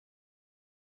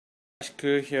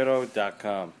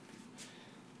bicyclehero.com.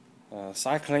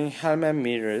 Cycling helmet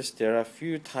mirrors. There are a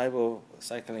few type of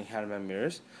cycling helmet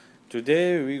mirrors.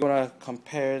 Today we're gonna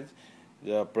compare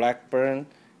the Blackburn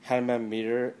helmet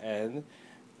mirror and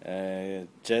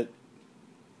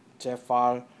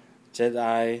Zefal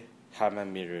Jet-Eye helmet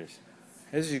mirrors.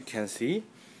 As you can see,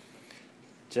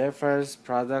 Zefal's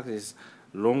product is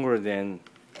longer than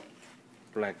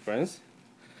Blackburn's,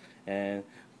 and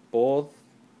both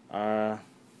are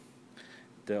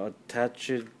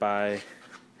attached by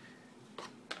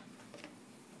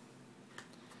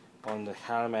on the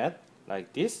helmet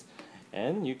like this,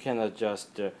 and you can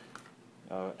adjust the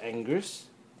angles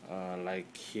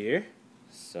like here.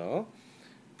 So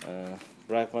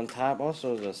Blackburn type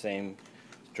also the same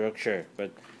structure,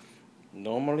 but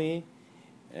normally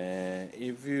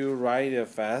if you ride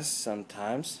fast,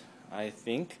 sometimes I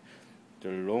think the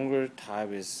longer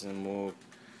type is more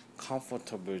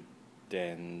comfortable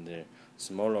than the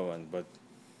smaller one, but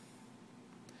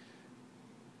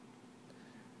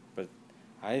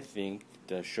I think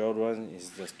the short one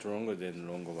is the stronger than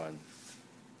the longer one.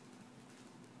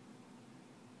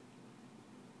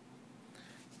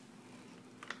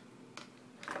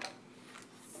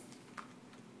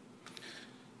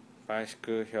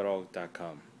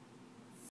 bicyclehero.com